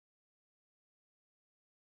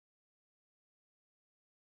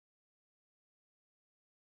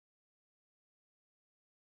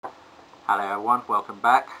Hello everyone, welcome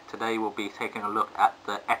back. Today we'll be taking a look at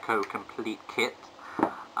the Echo Complete Kit.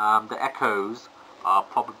 The Echoes are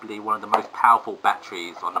probably one of the most powerful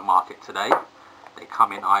batteries on the market today. They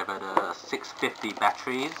come in either the 650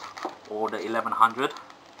 batteries or the 1100.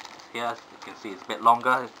 Here, as you can see, it's a bit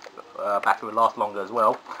longer. Battery will last longer as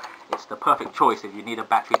well. It's the perfect choice if you need a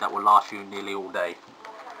battery that will last you nearly all day.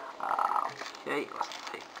 Okay, let's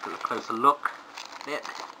take a closer look at it.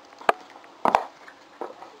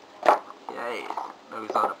 Okay, those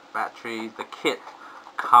are the batteries. The kit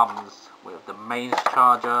comes with the mains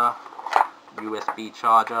charger, USB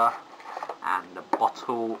charger, and the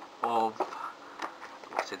bottle of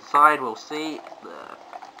what's inside. We'll see the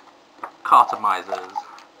cartomizers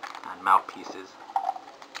and mouthpieces.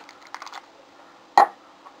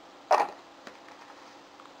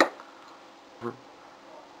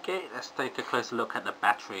 Okay, let's take a closer look at the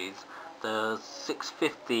batteries. The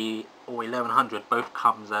 650 or 1100 both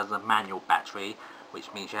comes as a manual battery,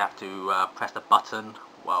 which means you have to press the button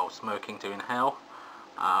while smoking to inhale.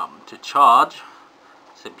 To charge,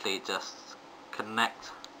 simply just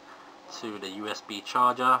connect to the USB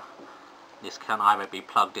charger. This can either be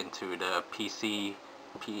plugged into the PC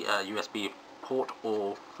USB port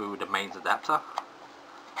or through the mains adapter.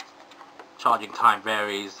 Charging time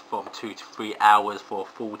varies from 2 to 3 hours for a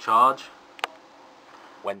full charge.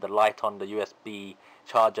 When the light on the USB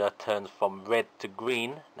charger turns from red to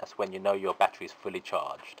green, that's when you know your battery is fully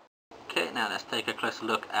charged. Okay, now let's take a closer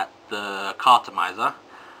look at the cartomizer.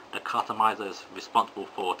 The cartomizer is responsible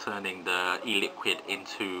for turning the e-liquid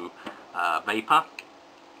into vapor.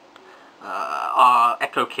 Our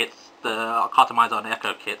Echo kits, our cartomizer on the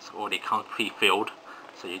Echo kits already comes pre-filled,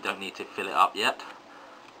 so you don't need to fill it up yet.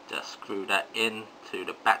 Just screw that in to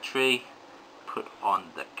the battery, put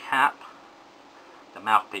on the cap, the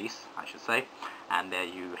mouthpiece I should say, and there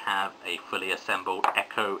you have a fully assembled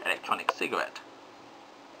Echo electronic cigarette.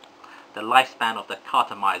 The lifespan of the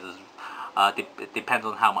cartomizers depends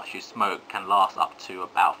on how much you smoke, can last up to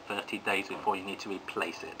about 30 days before you need to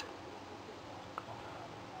replace it.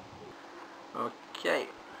 Okay,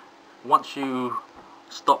 once you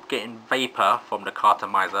stop getting vapor from the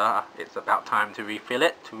cartomizer, it's about time to refill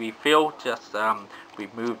it. To refill, just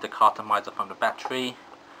remove the cartomizer from the battery,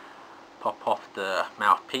 pop off the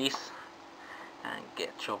mouthpiece and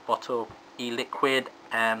get your bottle of e-liquid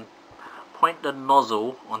and point the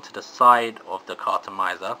nozzle onto the side of the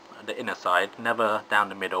cartomizer, the inner side, never down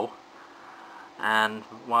the middle, and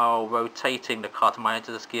while rotating the cartomizer,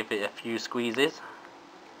 just give it a few squeezes.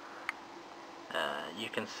 You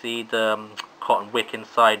can see the cotton wick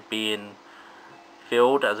inside being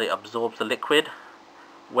filled as it absorbs the liquid.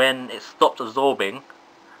 When it stops absorbing,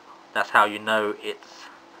 that's how you know it's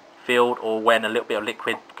filled, or when a little bit of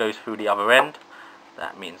liquid goes through the other end,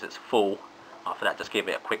 that means it's full. After that, just give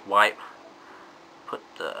it a quick wipe, put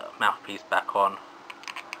the mouthpiece back on,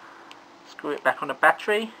 screw it back on the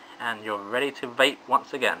battery, and you're ready to vape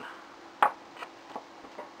once again.